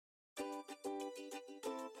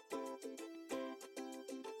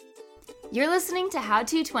You're listening to How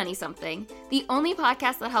to 20-something, the only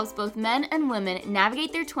podcast that helps both men and women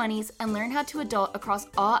navigate their 20s and learn how to adult across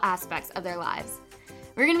all aspects of their lives.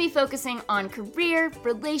 We're going to be focusing on career,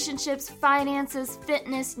 relationships, finances,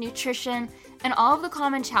 fitness, nutrition, and all of the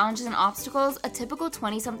common challenges and obstacles a typical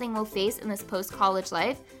 20-something will face in this post-college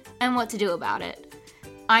life and what to do about it.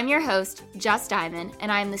 I'm your host, Just Diamond,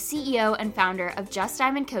 and I am the CEO and founder of Just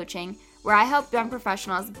Diamond Coaching, where I help young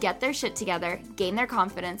professionals get their shit together, gain their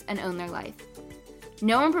confidence, and own their life.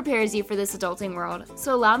 No one prepares you for this adulting world,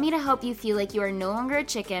 so allow me to help you feel like you are no longer a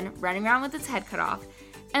chicken running around with its head cut off,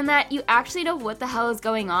 and that you actually know what the hell is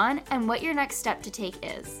going on and what your next step to take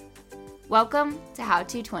is. Welcome to How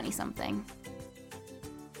to 20-something.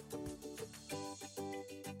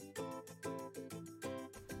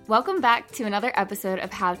 Welcome back to another episode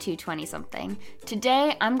of How to 20-something.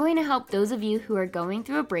 Today, I'm going to help those of you who are going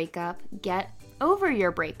through a breakup get over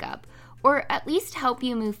your breakup, or at least help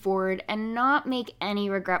you move forward and not make any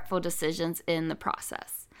regretful decisions in the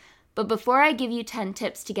process. But before I give you 10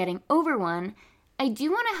 tips to getting over one, I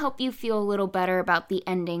do want to help you feel a little better about the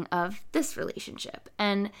ending of this relationship.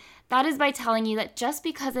 And that is by telling you that just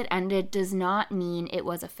because it ended does not mean it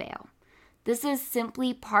was a fail. This is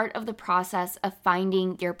simply part of the process of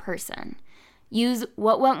finding your person. Use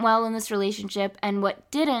what went well in this relationship and what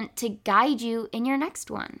didn't to guide you in your next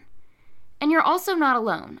one. And you're also not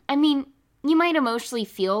alone. I mean, you might emotionally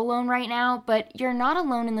feel alone right now, but you're not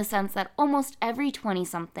alone in the sense that almost every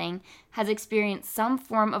 20-something has experienced some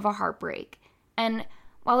form of a heartbreak. And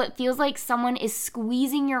while it feels like someone is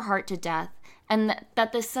squeezing your heart to death and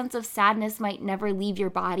that this sense of sadness might never leave your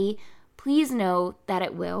body, please know that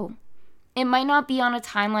it will. It might not be on a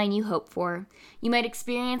timeline you hope for. You might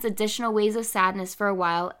experience additional waves of sadness for a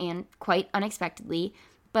while and quite unexpectedly,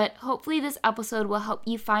 but hopefully this episode will help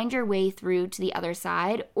you find your way through to the other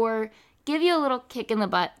side or give you a little kick in the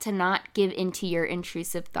butt to not give into your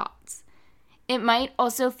intrusive thoughts. It might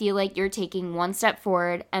also feel like you're taking one step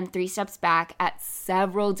forward and 3 steps back at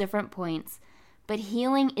several different points, but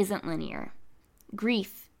healing isn't linear.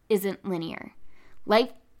 Grief isn't linear.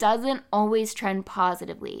 Life doesn't always trend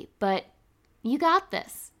positively, but you got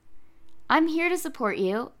this. I'm here to support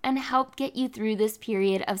you and help get you through this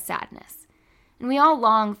period of sadness. And we all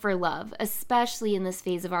long for love, especially in this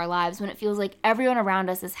phase of our lives when it feels like everyone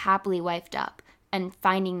around us is happily wifed up and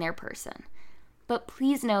finding their person. But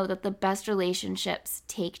please know that the best relationships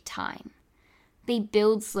take time. They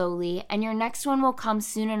build slowly, and your next one will come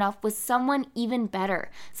soon enough with someone even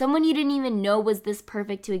better, someone you didn't even know was this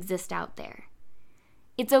perfect to exist out there.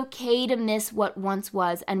 It's okay to miss what once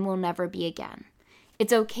was and will never be again.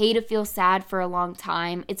 It's okay to feel sad for a long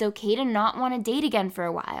time. It's okay to not want to date again for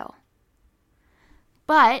a while.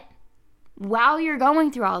 But while you're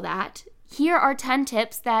going through all that, here are 10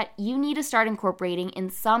 tips that you need to start incorporating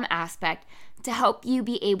in some aspect to help you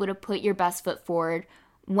be able to put your best foot forward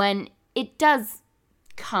when it does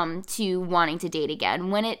come to wanting to date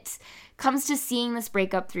again, when it comes to seeing this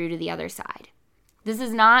breakup through to the other side. This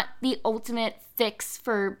is not the ultimate fix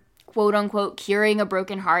for quote-unquote curing a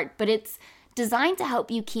broken heart, but it's designed to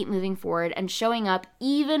help you keep moving forward and showing up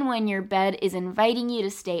even when your bed is inviting you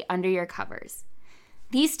to stay under your covers.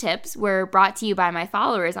 These tips were brought to you by my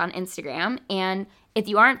followers on Instagram, and if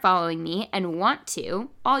you aren't following me and want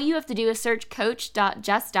to, all you have to do is search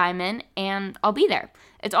coach.justdiamond and I'll be there.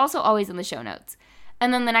 It's also always in the show notes.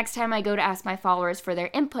 And then the next time I go to ask my followers for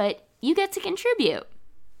their input, you get to contribute.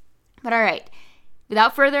 But all right.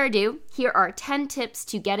 Without further ado, here are 10 tips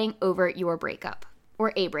to getting over your breakup,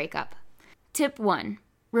 or a breakup. Tip 1,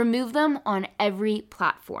 remove them on every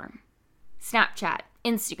platform. Snapchat,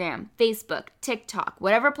 Instagram, Facebook, TikTok,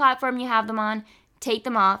 whatever platform you have them on, take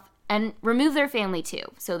them off and remove their family too.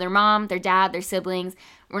 So their mom, their dad, their siblings.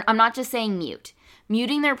 I'm not just saying mute.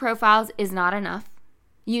 Muting their profiles is not enough.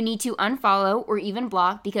 You need to unfollow or even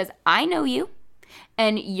block because I know you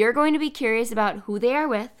and you're going to be curious about who they are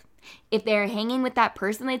with. If they're hanging with that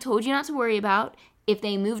person they told you not to worry about, if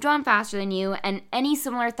they moved on faster than you, and any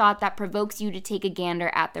similar thought that provokes you to take a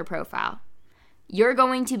gander at their profile. You're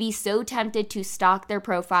going to be so tempted to stalk their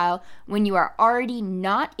profile when you are already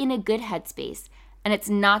not in a good headspace, and it's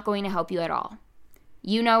not going to help you at all.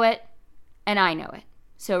 You know it, and I know it.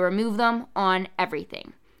 So remove them on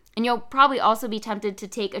everything. And you'll probably also be tempted to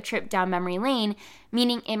take a trip down memory lane,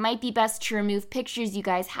 meaning it might be best to remove pictures you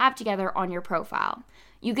guys have together on your profile.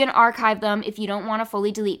 You can archive them if you don't want to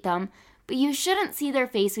fully delete them, but you shouldn't see their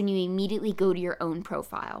face when you immediately go to your own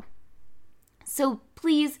profile. So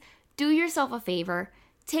please do yourself a favor,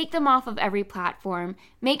 take them off of every platform,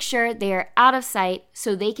 make sure they are out of sight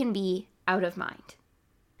so they can be out of mind.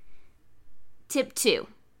 Tip 2,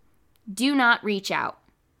 do not reach out.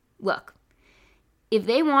 Look, If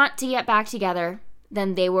they want to get back together,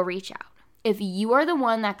 then they will reach out. If you are the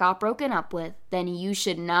one that got broken up with, then you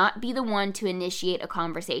should not be the one to initiate a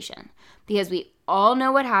conversation, because we all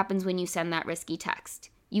know what happens when you send that risky text.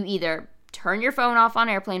 You either turn your phone off on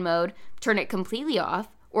airplane mode, turn it completely off,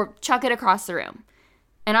 or chuck it across the room.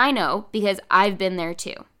 And I know because I've been there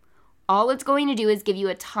too. All it's going to do is give you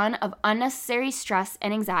a ton of unnecessary stress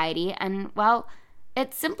and anxiety, and, well,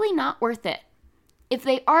 it's simply not worth it. If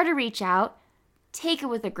they are to reach out, take it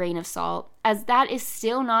with a grain of salt, as that is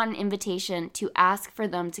still not an invitation to ask for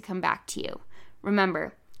them to come back to you.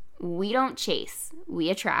 Remember, we don't chase, we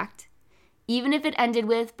attract. Even if it ended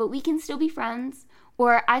with, but we can still be friends,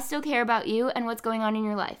 or I still care about you and what's going on in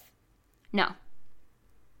your life. No.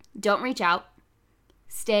 Don't reach out.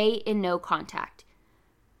 Stay in no contact.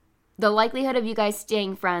 The likelihood of you guys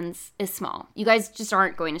staying friends is small. You guys just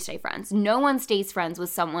aren't going to stay friends. No one stays friends with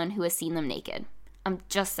someone who has seen them naked. I'm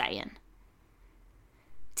just saying.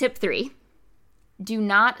 Tip 3, do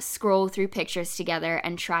not scroll through pictures together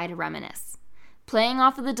and try to reminisce. Playing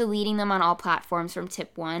off of the deleting them on all platforms from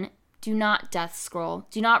tip 1, do not death scroll.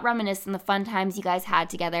 Do not reminisce on the fun times you guys had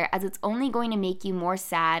together, as it's only going to make you more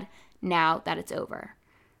sad now that it's over.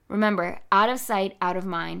 Remember, out of sight, out of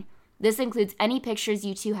mind. This includes any pictures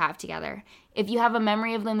you two have together. If you have a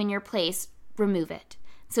memory of them in your place, remove it.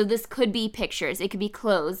 So this could be pictures, it could be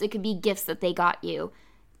clothes, it could be gifts that they got you.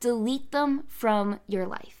 Delete them from your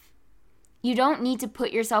life. You don't need to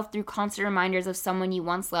put yourself through constant reminders of someone you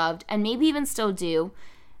once loved, and maybe even still do,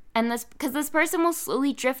 and because this person will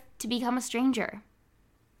slowly drift to become a stranger.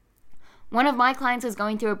 One of my clients was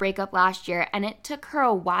going through a breakup last year, and it took her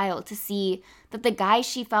a while to see that the guy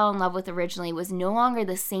she fell in love with originally was no longer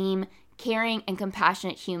the same caring and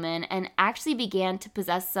compassionate human, and actually began to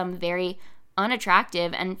possess some very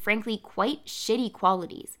unattractive and frankly quite shitty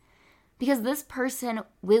qualities. Because this person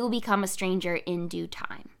will become a stranger in due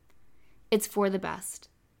time. It's for the best.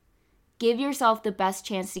 Give yourself the best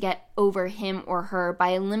chance to get over him or her by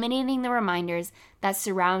eliminating the reminders that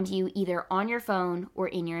surround you either on your phone or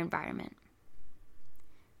in your environment.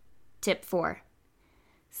 Tip 4,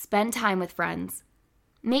 spend time with friends.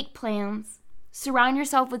 Make plans. Surround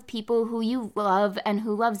yourself with people who you love and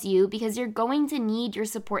who loves you, because you're going to need your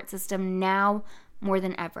support system now more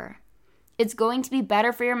than ever. It's going to be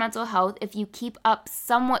better for your mental health if you keep up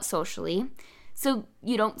somewhat socially, so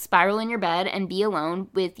you don't spiral in your bed and be alone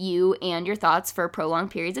with you and your thoughts for prolonged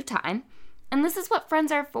periods of time. And this is what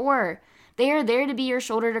friends are for. They are there to be your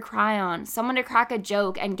shoulder to cry on, someone to crack a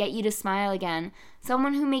joke and get you to smile again,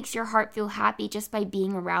 someone who makes your heart feel happy just by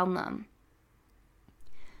being around them.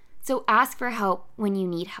 So ask for help when you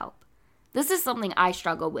need help. This is something I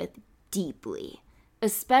struggle with deeply,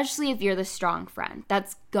 especially if you're the strong friend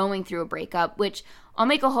that's going through a breakup, which I'll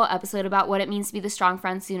make a whole episode about what it means to be the strong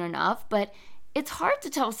friend soon enough, but it's hard to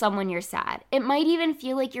tell someone you're sad. It might even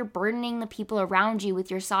feel like you're burdening the people around you with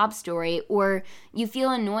your sob story, or you feel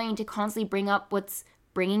annoying to constantly bring up what's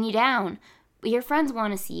bringing you down, but your friends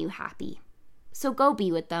want to see you happy. So go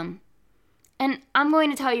be with them. And I'm going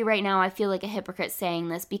to tell you right now, I feel like a hypocrite saying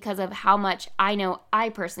this because of how much I know I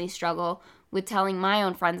personally struggle with telling my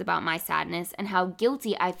own friends about my sadness and how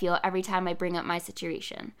guilty I feel every time I bring up my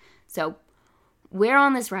situation. So we're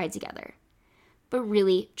on this ride together. But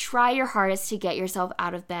really, try your hardest to get yourself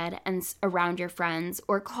out of bed and around your friends,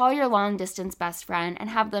 or call your long-distance best friend and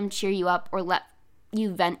have them cheer you up or let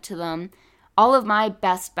you vent to them. All of my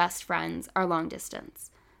best friends are long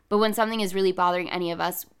distance. But when something is really bothering any of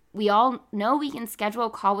us, we all know we can schedule a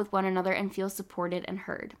call with one another and feel supported and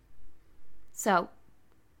heard. So,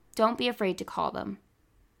 don't be afraid to call them.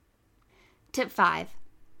 Tip 5,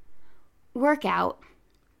 work out.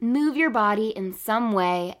 Move your body in some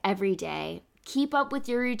way every day. Keep up with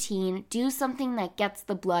your routine. Do something that gets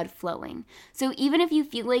the blood flowing. So even if you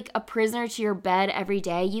feel like a prisoner to your bed every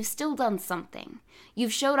day, you've still done something.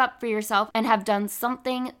 You've showed up for yourself and have done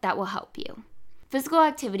something that will help you. Physical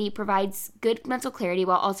activity provides good mental clarity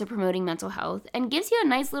while also promoting mental health and gives you a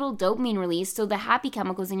nice little dopamine release, so the happy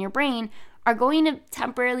chemicals in your brain are going to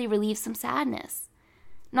temporarily relieve some sadness.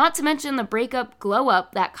 Not to mention the breakup glow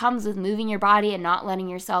up that comes with moving your body and not letting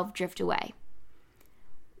yourself drift away.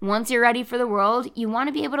 Once you're ready for the world, you want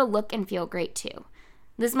to be able to look and feel great too.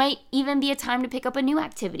 This might even be a time to pick up a new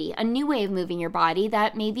activity, a new way of moving your body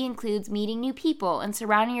that maybe includes meeting new people and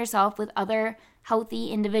surrounding yourself with other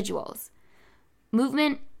healthy individuals.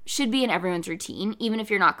 Movement should be in everyone's routine, even if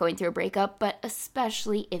you're not going through a breakup, but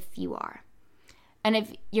especially if you are. And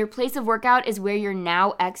if your place of workout is where your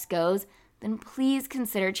now ex goes, then please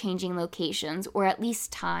consider changing locations or at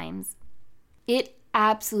least times. It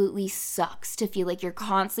absolutely sucks to feel like you're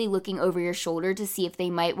constantly looking over your shoulder to see if they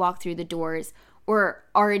might walk through the doors, or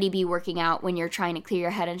already be working out when you're trying to clear your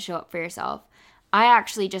head and show up for yourself. I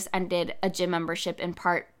actually just ended a gym membership in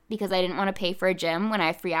part because I didn't want to pay for a gym when I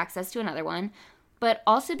have free access to another one, but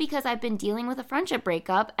also because I've been dealing with a friendship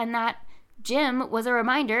breakup, and that gym was a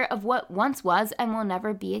reminder of what once was and will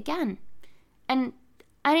never be again. And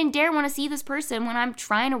I didn't dare want to see this person when I'm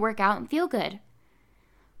trying to work out and feel good.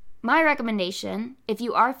 My recommendation, if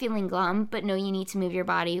you are feeling glum but know you need to move your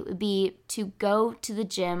body, would be to go to the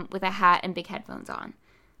gym with a hat and big headphones on.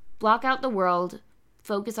 Block out the world,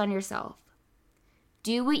 focus on yourself.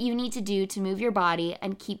 Do what you need to do to move your body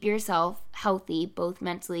and keep yourself healthy, both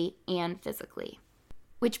mentally and physically.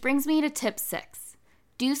 Which brings me to tip 6.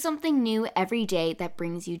 Do something new every day that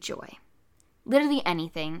brings you joy. Literally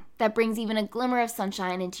anything that brings even a glimmer of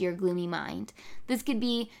sunshine into your gloomy mind. This could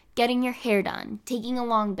be getting your hair done, taking a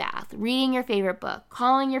long bath, reading your favorite book,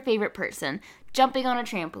 calling your favorite person, jumping on a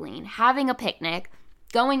trampoline, having a picnic,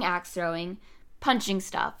 going axe throwing, punching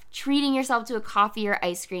stuff, treating yourself to a coffee or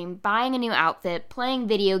ice cream, buying a new outfit, playing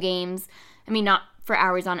video games. I mean, not for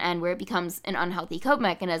hours on end where it becomes an unhealthy cope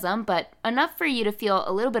mechanism, but enough for you to feel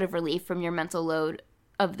a little bit of relief from your mental load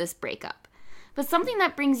of this breakup. But something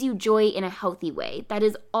that brings you joy in a healthy way, that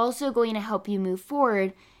is also going to help you move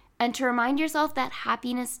forward and to remind yourself that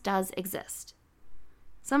happiness does exist.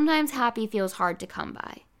 Sometimes happy feels hard to come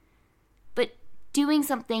by, but doing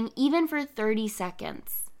something even for 30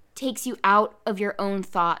 seconds takes you out of your own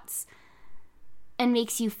thoughts and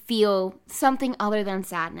makes you feel something other than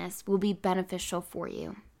sadness will be beneficial for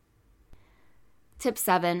you. Tip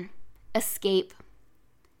 7, escape.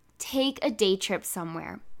 Take a day trip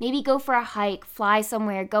somewhere. Maybe go for a hike, fly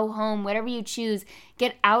somewhere, go home, whatever you choose.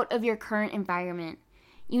 Get out of your current environment.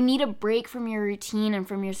 You need a break from your routine and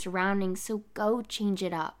from your surroundings, so go change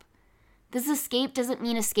it up. This escape doesn't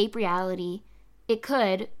mean escape reality. It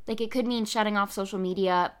could mean shutting off social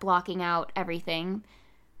media, blocking out everything,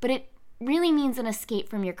 but it really means an escape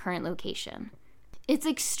from your current location. It's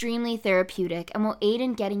extremely therapeutic and will aid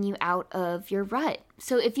in getting you out of your rut.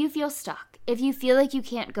 So if you feel stuck, if you feel like you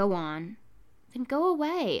can't go on, then go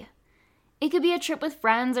away. It could be a trip with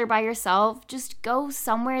friends or by yourself. Just go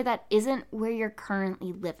somewhere that isn't where you're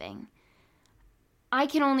currently living. I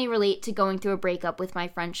can only relate to going through a breakup with my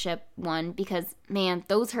friendship one because, man,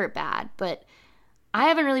 those hurt bad. But I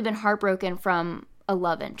haven't really been heartbroken from a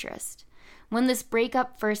love interest. When this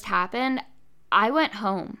breakup first happened, I went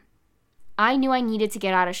home. I knew I needed to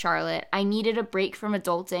get out of Charlotte. I needed a break from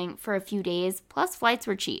adulting for a few days, plus flights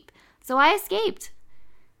were cheap. So I escaped.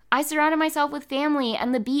 I surrounded myself with family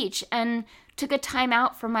and the beach and took a time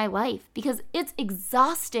out from my life because it's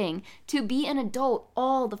exhausting to be an adult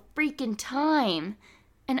all the freaking time.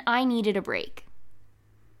 And I needed a break.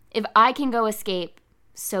 If I can go escape,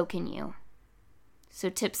 so can you. So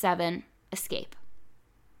tip 7, escape.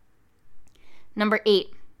 Number 8,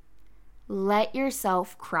 let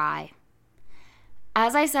yourself cry.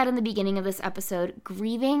 As I said in the beginning of this episode,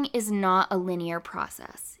 grieving is not a linear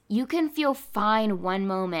process. You can feel fine one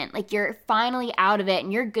moment, like you're finally out of it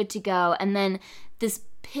and you're good to go, and then this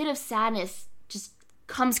pit of sadness just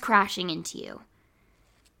comes crashing into you.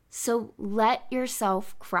 So let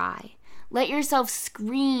yourself cry. Let yourself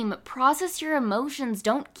scream. Process your emotions.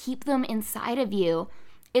 Don't keep them inside of you.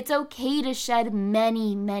 It's okay to shed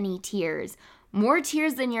many, many tears. More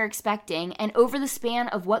tears than you're expecting, and over the span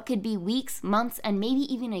of what could be weeks, months, and maybe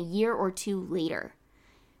even a year or two later.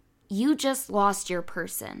 You just lost your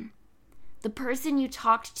person. The person you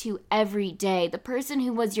talked to every day, the person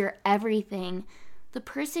who was your everything, the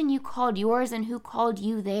person you called yours and who called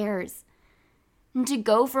you theirs. And to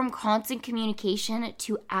go from constant communication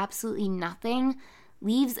to absolutely nothing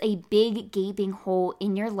leaves a big gaping hole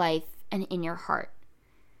in your life and in your heart.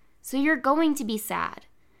 So you're going to be sad.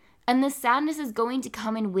 And the sadness is going to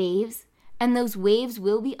come in waves, and those waves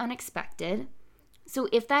will be unexpected. So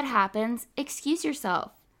if that happens, excuse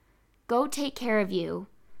yourself. Go take care of you.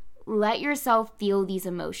 Let yourself feel these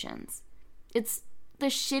emotions. It's the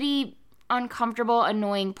shitty, uncomfortable,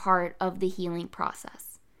 annoying part of the healing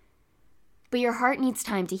process. But your heart needs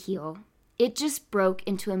time to heal. It just broke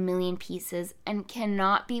into a million pieces and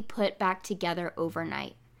cannot be put back together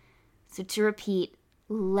overnight. So to repeat,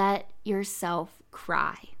 let yourself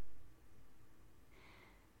cry.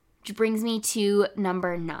 Which brings me to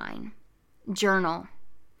number 9, journal.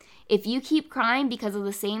 If you keep crying because of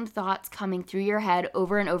the same thoughts coming through your head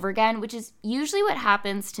over and over again, which is usually what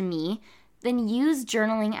happens to me, then use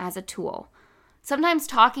journaling as a tool. Sometimes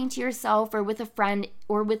talking to yourself or with a friend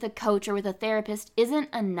or with a coach or with a therapist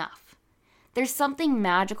isn't enough. There's something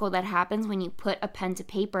magical that happens when you put a pen to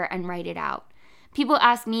paper and write it out. People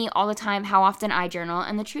ask me all the time how often I journal,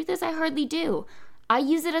 and the truth is I hardly do. I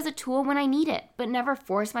use it as a tool when I need it, but never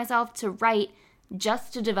force myself to write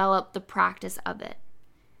just to develop the practice of it.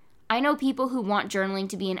 I know people who want journaling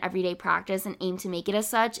to be an everyday practice and aim to make it as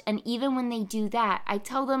such, and even when they do that, I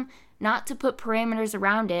tell them not to put parameters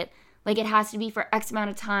around it, like it has to be for X amount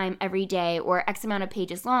of time every day or X amount of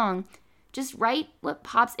pages long. Just write what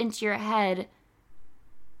pops into your head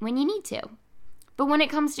when you need to. But when it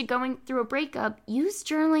comes to going through a breakup, use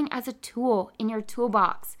journaling as a tool in your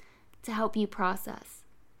toolbox to help you process.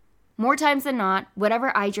 More times than not,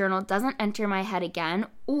 whatever I journal doesn't enter my head again,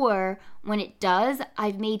 or when it does,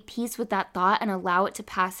 I've made peace with that thought and allow it to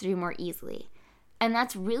pass through more easily. And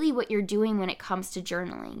that's really what you're doing when it comes to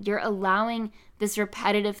journaling. You're allowing this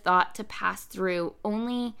repetitive thought to pass through,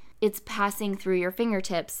 only it's passing through your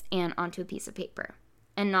fingertips and onto a piece of paper,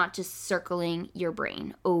 and not just circling your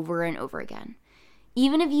brain over and over again.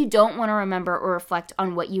 Even if you don't want to remember or reflect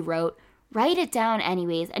on what you wrote, write it down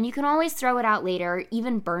anyways, and you can always throw it out later or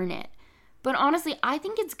even burn it. But honestly, I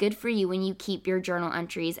think it's good for you when you keep your journal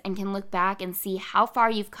entries and can look back and see how far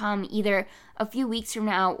you've come either a few weeks from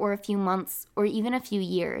now or a few months or even a few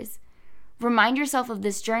years. Remind yourself of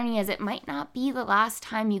this journey, as it might not be the last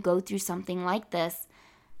time you go through something like this.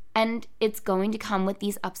 And it's going to come with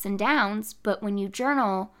these ups and downs, but when you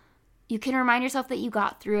journal, you can remind yourself that you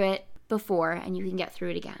got through it before and you can get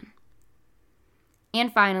through it again.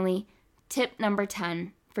 And finally, tip number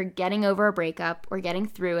 10 for getting over a breakup or getting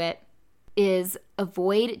through it is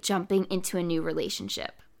avoid jumping into a new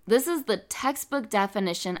relationship. This is the textbook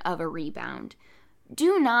definition of a rebound.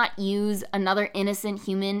 Do not use another innocent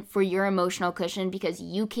human for your emotional cushion because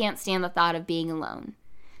you can't stand the thought of being alone.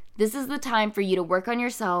 This is the time for you to work on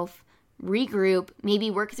yourself, regroup, maybe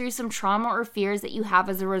work through some trauma or fears that you have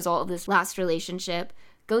as a result of this last relationship.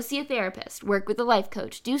 Go see a therapist, work with a life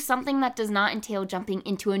coach, do something that does not entail jumping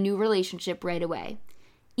into a new relationship right away.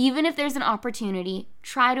 Even if there's an opportunity,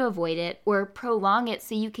 try to avoid it or prolong it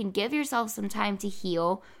so you can give yourself some time to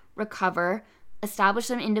heal, recover, establish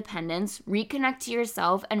some independence, reconnect to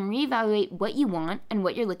yourself, and reevaluate what you want and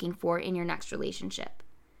what you're looking for in your next relationship.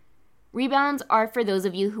 Rebounds are for those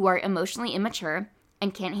of you who are emotionally immature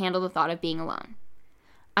and can't handle the thought of being alone.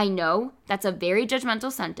 I know that's a very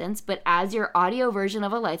judgmental sentence, but as your audio version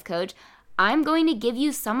of a life coach, I'm going to give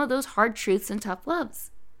you some of those hard truths and tough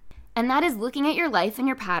loves. And that is looking at your life and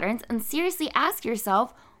your patterns and seriously ask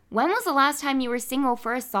yourself, when was the last time you were single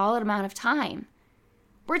for a solid amount of time?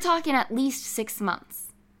 We're talking at least 6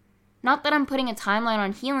 months. Not that I'm putting a timeline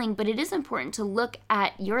on healing, but it is important to look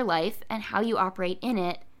at your life and how you operate in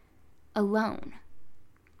it alone.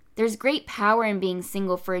 There's great power in being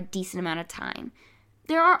single for a decent amount of time.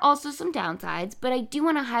 There are also some downsides, but I do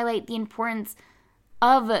want to highlight the importance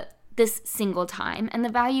of this single time and the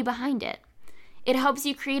value behind it. It helps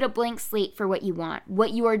you create a blank slate for what you want,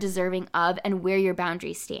 what you are deserving of, and where your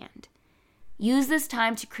boundaries stand. Use this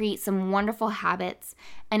time to create some wonderful habits,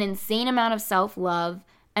 an insane amount of self-love,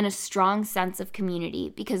 and a strong sense of community,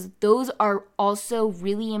 because those are also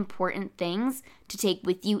really important things to take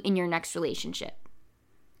with you in your next relationship.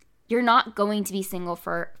 You're not going to be single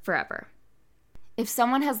for forever. If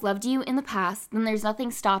someone has loved you in the past, then there's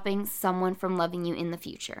nothing stopping someone from loving you in the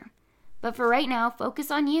future. But for right now, focus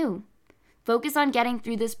on you. Focus on getting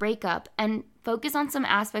through this breakup and focus on some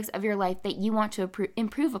aspects of your life that you want to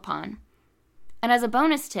improve upon. And as a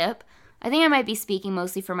bonus tip, I think I might be speaking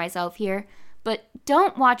mostly for myself here, but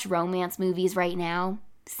don't watch romance movies right now.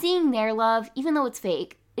 Seeing their love, even though it's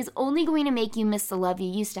fake, is only going to make you miss the love you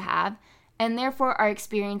used to have and therefore are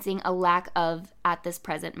experiencing a lack of at this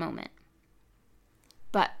present moment.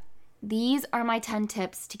 But these are my 10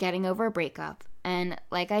 tips to getting over a breakup. And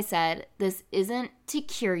like I said, this isn't to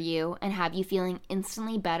cure you and have you feeling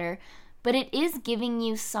instantly better, but it is giving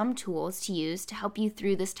you some tools to use to help you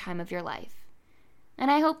through this time of your life. And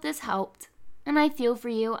I hope this helped. And I feel for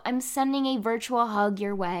you. I'm sending a virtual hug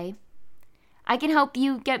your way. I can help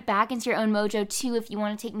you get back into your own mojo too if you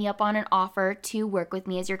want to take me up on an offer to work with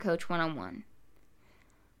me as your coach one-on-one.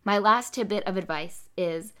 My last tidbit of advice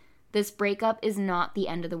is this breakup is not the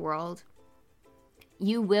end of the world.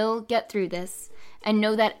 You will get through this and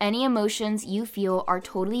know that any emotions you feel are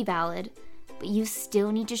totally valid, but you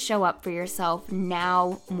still need to show up for yourself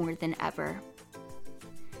now more than ever.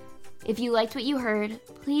 If you liked what you heard,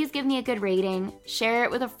 please give me a good rating, share it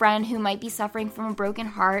with a friend who might be suffering from a broken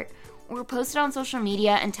heart, or post it on social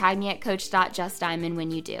media and tag me at coach.justdiamond when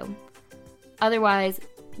you do. Otherwise,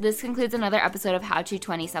 this concludes another episode of How to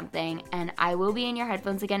 20-something, and I will be in your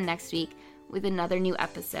headphones again next week with another new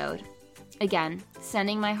episode. Again,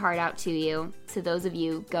 sending my heart out to you, to those of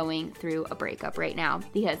you going through a breakup right now,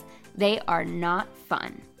 because they are not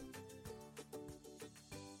fun.